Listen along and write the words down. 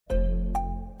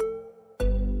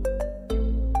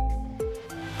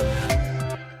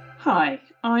Hi,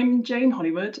 I'm Jane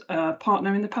Hollywood, a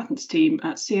partner in the patents team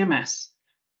at CMS.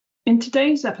 In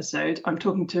today's episode, I'm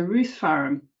talking to Ruth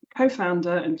Farram,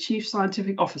 co-founder and chief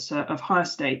scientific officer of Higher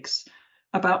Stakes,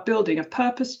 about building a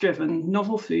purpose-driven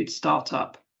novel food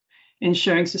startup,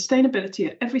 ensuring sustainability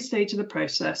at every stage of the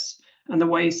process, and the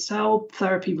ways cell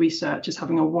therapy research is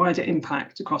having a wider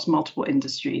impact across multiple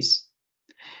industries.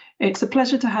 It's a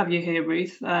pleasure to have you here,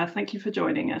 Ruth. Thank you for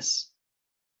joining us.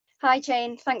 Hi,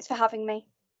 Jane. Thanks for having me.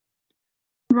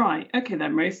 Right, okay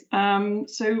then, Ruth.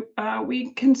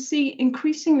 We can see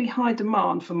increasingly high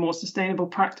demand for more sustainable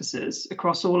practices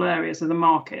across all areas of the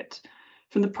market,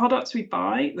 from the products we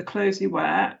buy, the clothes we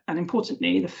wear, and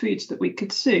importantly, the foods that we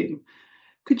consume.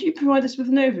 Could you provide us with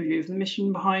an overview of the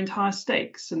mission behind Higher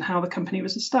Stakes and how the company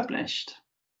was established?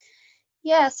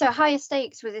 Yeah, so Higher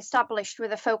Stakes was established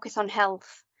with a focus on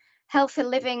health. Healthy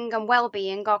living and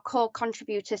well-being are core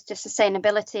contributors to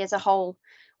sustainability as a whole,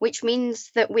 which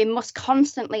means that we must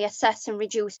constantly assess and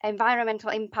reduce environmental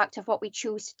impact of what we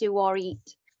choose to do or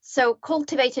eat. So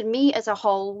cultivated meat as a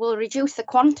whole will reduce the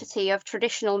quantity of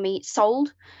traditional meat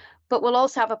sold, but will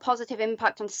also have a positive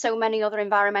impact on so many other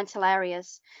environmental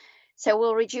areas. So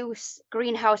we'll reduce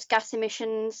greenhouse gas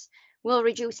emissions, we'll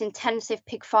reduce intensive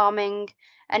pig farming,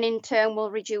 and in turn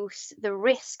will reduce the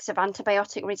risks of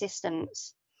antibiotic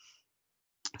resistance.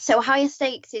 So Higher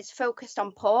Stakes is focused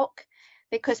on pork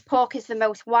because pork is the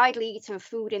most widely eaten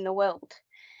food in the world.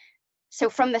 So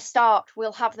from the start,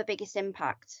 we'll have the biggest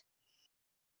impact.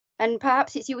 And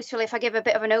perhaps it's useful if I give a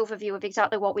bit of an overview of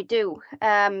exactly what we do.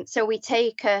 So we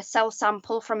take a cell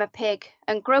sample from a pig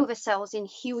and grow the cells in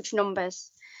huge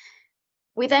numbers.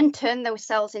 We then turn those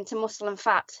cells into muscle and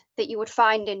fat that you would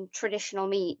find in traditional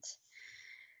meat.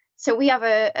 So we have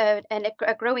a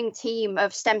growing team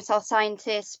of stem cell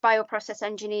scientists, bioprocess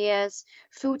engineers,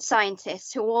 food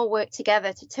scientists who all work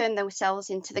together to turn those cells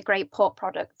into the great pork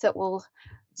product that will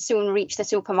soon reach the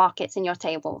supermarkets and your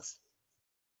tables.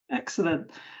 Excellent.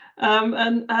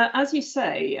 As you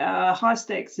say, High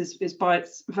Stakes is by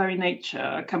its very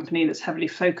nature a company that's heavily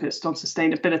focused on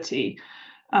sustainability.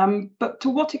 But to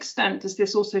what extent does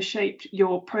this also shape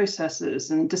your processes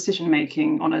and decision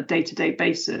making on a day-to-day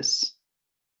basis?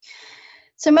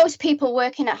 So most people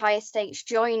working at Higher Stakes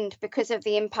joined because of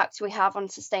the impact we have on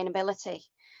sustainability.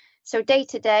 So day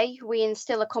to day, we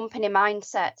instill a company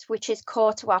mindset, which is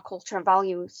core to our culture and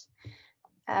values.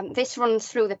 This runs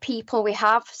through the people we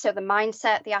have, so the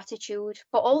mindset, the attitude,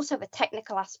 but also the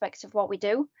technical aspects of what we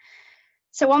do.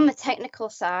 So on the technical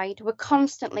side, we're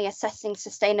constantly assessing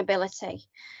sustainability.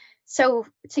 So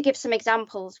to give some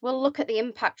examples, we'll look at the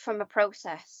impact from a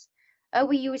process. Are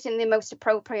we using the most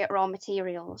appropriate raw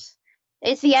materials?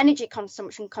 Is the energy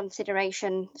consumption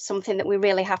consideration something that we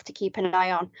really have to keep an eye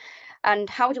on? And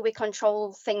how do we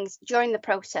control things during the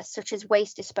process, such as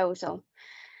waste disposal?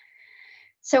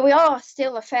 So we are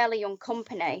still a fairly young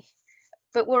company,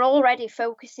 but we're already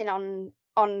focusing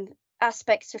on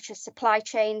aspects such as supply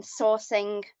chain,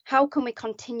 sourcing. How can we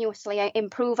continuously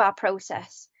improve our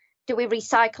process? Do we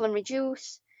recycle and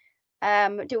reduce?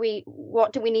 What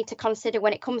do we need to consider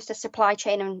when it comes to supply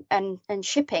chain and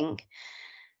shipping?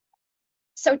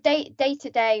 So day to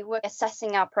day, we're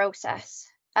assessing our process.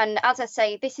 And as I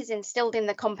say, this is instilled in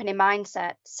the company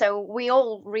mindset. So we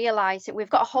all realize that we've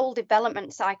got a whole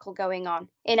development cycle going on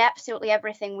in absolutely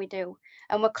everything we do.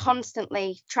 And we're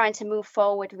constantly trying to move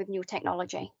forward with new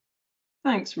technology.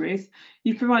 Thanks, Ruth.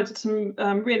 You've provided some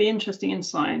really interesting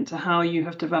insight into how you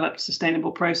have developed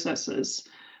sustainable processes.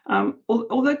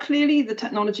 Although clearly the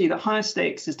technology that Higher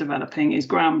Stakes is developing is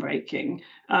groundbreaking,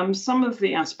 some of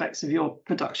the aspects of your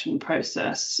production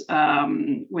process,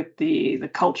 with the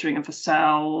culturing of the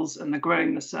cells and the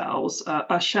growing the cells,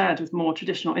 are shared with more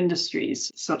traditional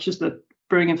industries, such as the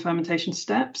brewing and fermentation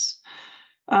steps.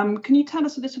 Can you tell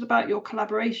us a little about your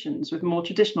collaborations with more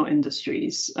traditional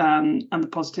industries, and the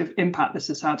positive impact this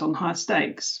has had on Higher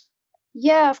Stakes?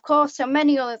 Yeah, of course. So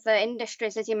many other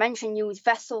industries, as you mentioned, use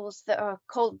vessels that are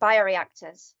called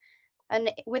bioreactors. And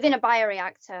within a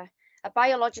bioreactor, a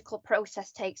biological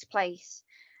process takes place.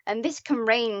 And this can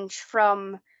range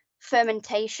from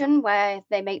fermentation, where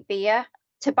they make beer,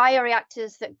 to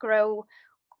bioreactors that grow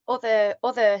other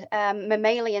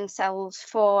mammalian cells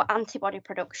for antibody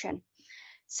production.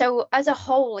 So as a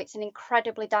whole, it's an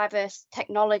incredibly diverse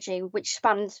technology which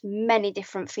spans many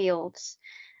different fields,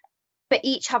 but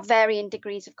each have varying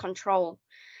degrees of control.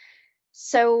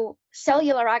 So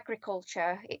cellular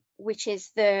agriculture, which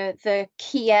is the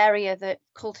key area that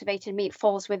cultivated meat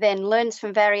falls within, learns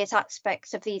from various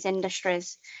aspects of these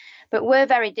industries, but we're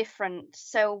very different.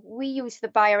 So we use the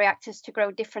bioreactors to grow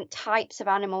different types of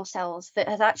animal cells that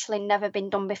has actually never been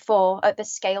done before at the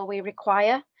scale we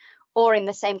require or in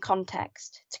the same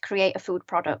context to create a food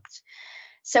product.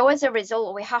 So as a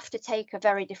result, we have to take a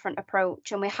very different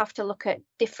approach, and we have to look at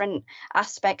different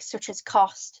aspects such as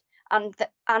cost and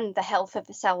the health of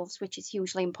the cells, which is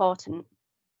hugely important.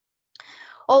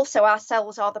 Also, our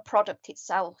cells are the product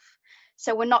itself.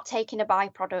 So we're not taking a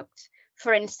byproduct,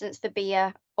 for instance, the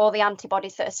beer or the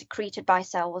antibodies that are secreted by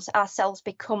cells. Our cells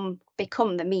become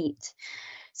the meat.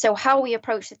 So how we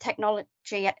approach the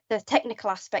technology, the technical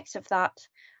aspects of that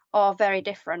are very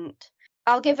different.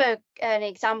 I'll give an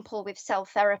example with cell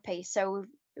therapy. So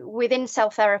within cell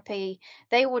therapy,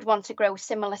 they would want to grow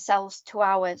similar cells to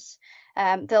ours.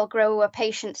 They'll grow a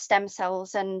patient's stem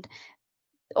cells, and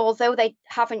although they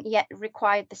haven't yet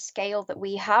required the scale that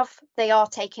we have, they are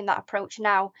taking that approach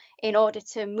now in order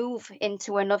to move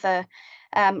into another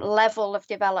level of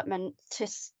development to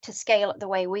scale it the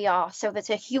way we are. So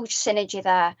there's a huge synergy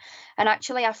there. And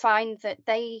actually, I find that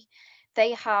they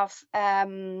have,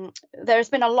 there's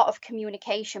been a lot of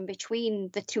communication between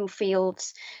the two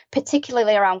fields,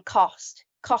 particularly around cost.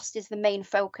 Cost is the main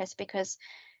focus because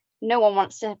no one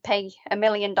wants to pay $1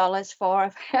 million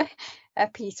for a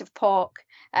piece of pork.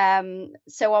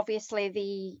 So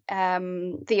obviously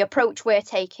the approach we're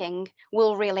taking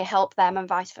will really help them, and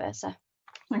vice versa.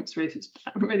 Thanks, Ruth. It's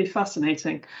really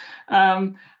fascinating.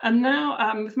 And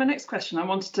now with my next question, I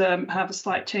wanted to have a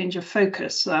slight change of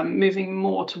focus, moving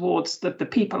more towards the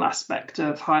people aspect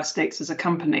of Higher Stakes as a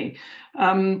company.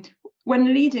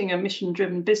 When leading a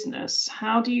mission-driven business,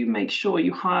 how do you make sure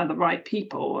you hire the right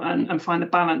people and find the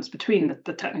balance between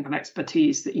the technical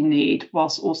expertise that you need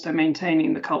whilst also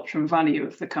maintaining the culture and value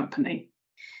of the company?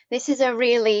 This is a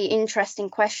really interesting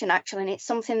question, actually, and it's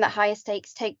something that Higher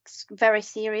Stakes takes very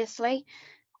seriously.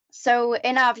 So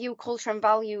in our view, culture and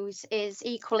values is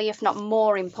equally, if not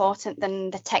more important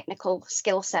than the technical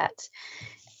skill set.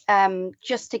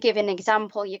 Just to give an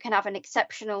example, you can have an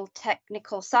exceptional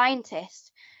technical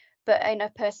scientist, but in a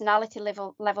personality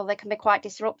level, they can be quite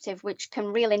disruptive, which can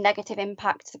really negatively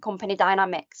impact the company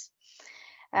dynamics.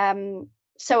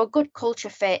 So a good culture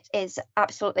fit is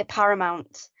absolutely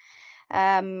paramount.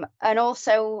 And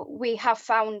also, we have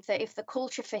found that if the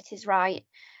culture fit is right,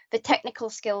 the technical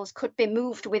skills could be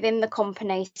moved within the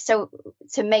company so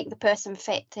to make the person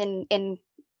fit in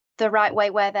the right way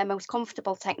where they're most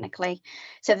comfortable technically.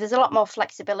 So there's a lot more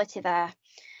flexibility there.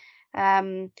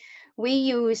 We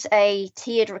use a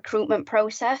tiered recruitment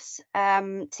process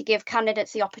to give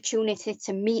candidates the opportunity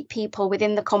to meet people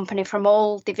within the company from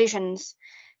all divisions.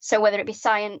 So whether it be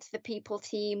science, the people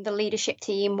team, the leadership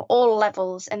team, all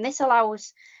levels. And this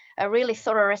allows a really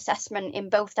thorough assessment in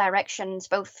both directions,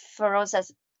 both for us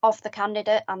as of the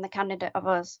candidate and the candidate of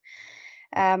us.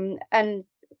 And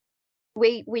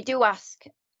we do ask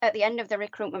at the end of the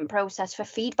recruitment process for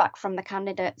feedback from the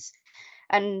candidates.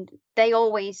 And they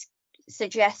always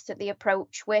suggest that the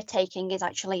approach we're taking is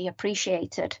actually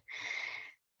appreciated.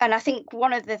 And I think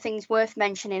one of the things worth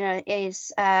mentioning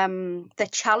is the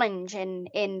challenge in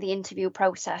the interview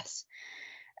process.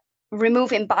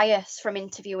 Removing bias from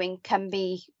interviewing can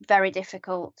be very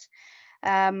difficult.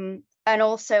 And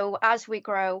also, as we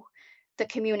grow, the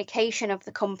communication of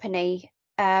the company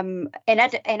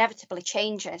inevitably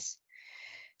changes.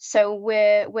 So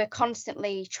we're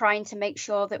constantly trying to make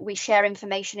sure that we share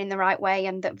information in the right way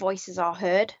and that voices are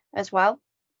heard as well.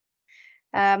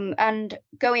 And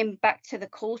going back to the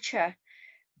culture,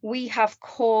 we have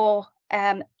core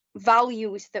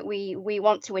values that we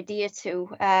want to adhere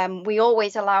to. We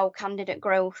always allow candidate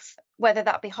growth, whether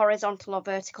that be horizontal or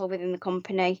vertical within the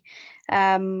company.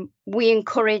 We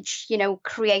encourage,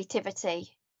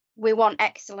 creativity. We want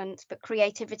excellence, but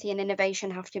creativity and innovation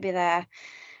have to be there.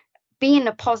 Being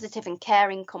a positive and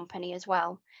caring company as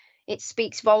well. It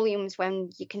speaks volumes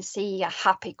when you can see a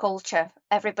happy culture.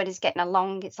 Everybody's getting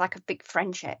along. It's like a big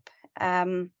friendship.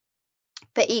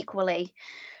 But equally,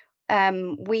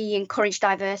 we encourage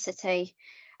diversity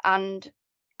and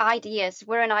ideas.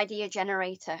 We're an idea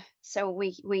generator, so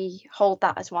we hold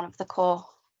that as one of the core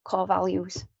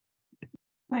values.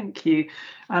 Thank you.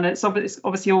 And it's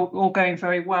obviously all going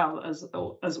very well, as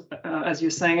you were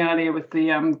saying earlier, with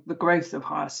the growth of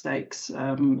Higher Stakes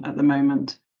at the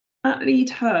moment. That Lead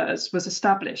HERS was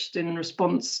established in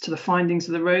response to the findings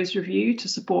of the Rose Review to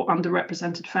support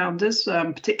underrepresented founders,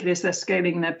 particularly as they're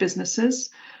scaling their businesses.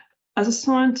 As a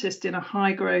scientist in a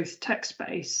high growth tech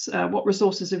space, what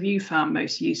resources have you found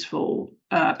most useful,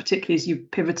 particularly as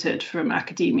you've pivoted from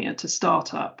academia to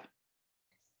startup?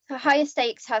 Higher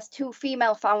Stakes has two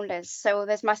female founders. So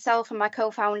there's myself and my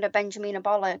co-founder, Benjamina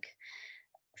Bollock.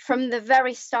 From the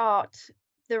very start,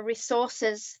 the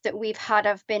resources that we've had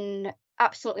have been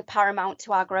absolutely paramount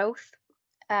to our growth.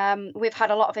 We've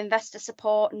had a lot of investor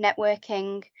support,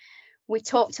 networking. We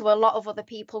talk to a lot of other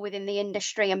people within the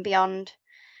industry and beyond.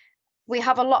 We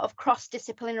have a lot of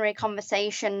cross-disciplinary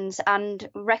conversations and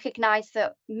recognise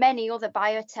that many other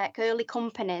biotech early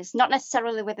companies, not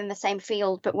necessarily within the same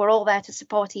field, but we're all there to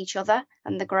support each other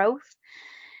and the growth.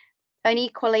 And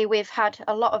equally, we've had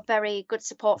a lot of very good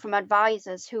support from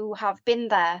advisors who have been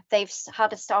there. They've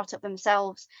had a startup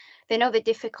themselves. They know the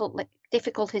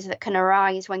difficulties that can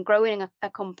arise when growing a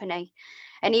company,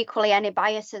 and equally any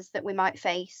biases that we might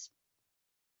face.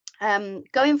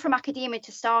 Going from academia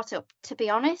to startup, to be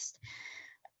honest,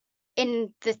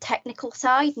 in the technical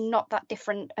side, not that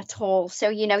different at all. So,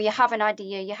 you have an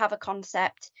idea, you have a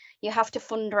concept, you have to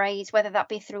fundraise, whether that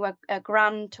be through a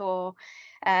grant or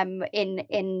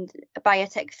in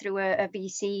biotech through a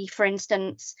VC, for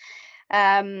instance.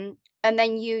 And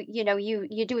then you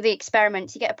do the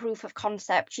experiments, you get a proof of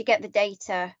concept, you get the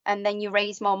data, and then you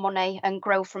raise more money and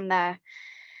grow from there.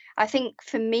 I think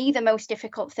for me, the most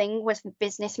difficult thing was the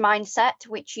business mindset,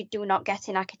 which you do not get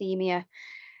in academia.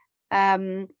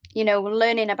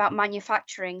 Learning about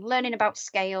manufacturing, learning about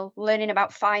scale, learning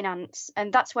about finance.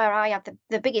 And that's where I have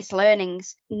the biggest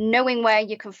learnings. Knowing where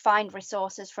you can find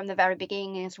resources from the very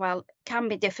beginning as well can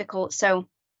be difficult. So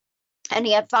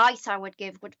any advice I would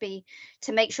give would be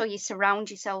to make sure you surround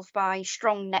yourself by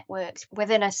strong networks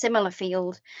within a similar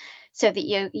field so that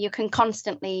you can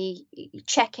constantly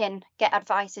check in, get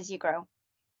advice as you grow.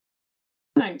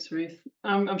 Thanks, Ruth.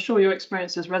 I'm sure your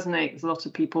experiences resonate with a lot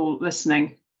of people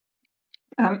listening.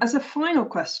 As a final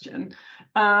question,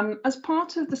 as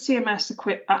part of the CMS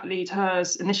Equip at Lead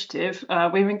HERS initiative,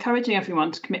 we're encouraging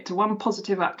everyone to commit to one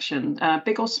positive action,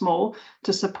 big or small,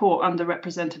 to support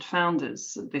underrepresented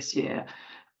founders this year.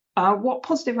 What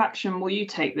positive action will you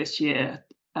take this year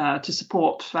to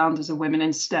support founders and women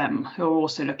in STEM who are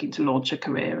also looking to launch a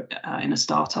career in a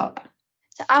startup?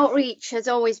 So outreach has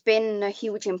always been a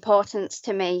huge importance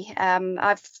to me.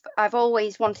 I've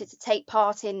always wanted to take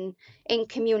part in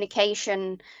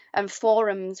communication and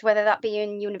forums, whether that be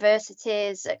in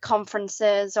universities, at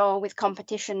conferences, or with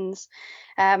competitions.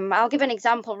 I'll give an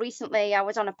example. Recently, I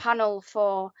was on a panel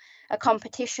for a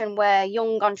competition where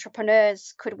young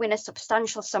entrepreneurs could win a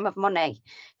substantial sum of money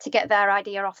to get their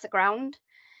idea off the ground.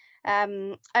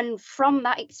 And from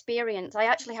that experience, I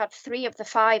actually had 3 of the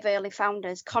 5 early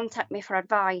founders contact me for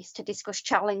advice to discuss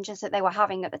challenges that they were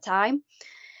having at the time.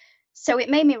 So it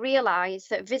made me realise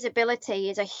that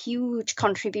visibility is a huge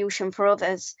contribution for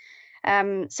others.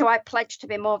 So I pledged to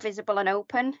be more visible and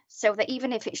open, so that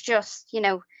even if it's just,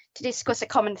 to discuss a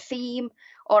common theme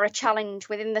or a challenge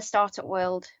within the startup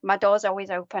world, my door's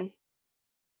always open.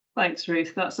 Thanks,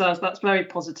 Ruth. That's very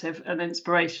positive and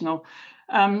inspirational.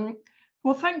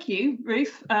 Well, thank you,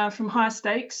 Ruth, from Higher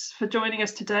Stakes, for joining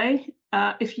us today.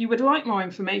 If you would like more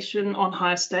information on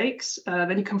Higher Stakes,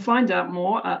 then you can find out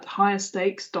more at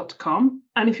higherstakes.com.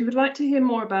 And if you would like to hear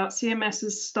more about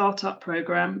CMS's startup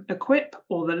program, Equip,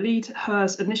 or the Lead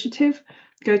HERS initiative,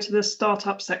 go to the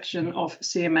startup section of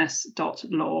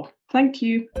cms.law. Thank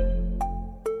you.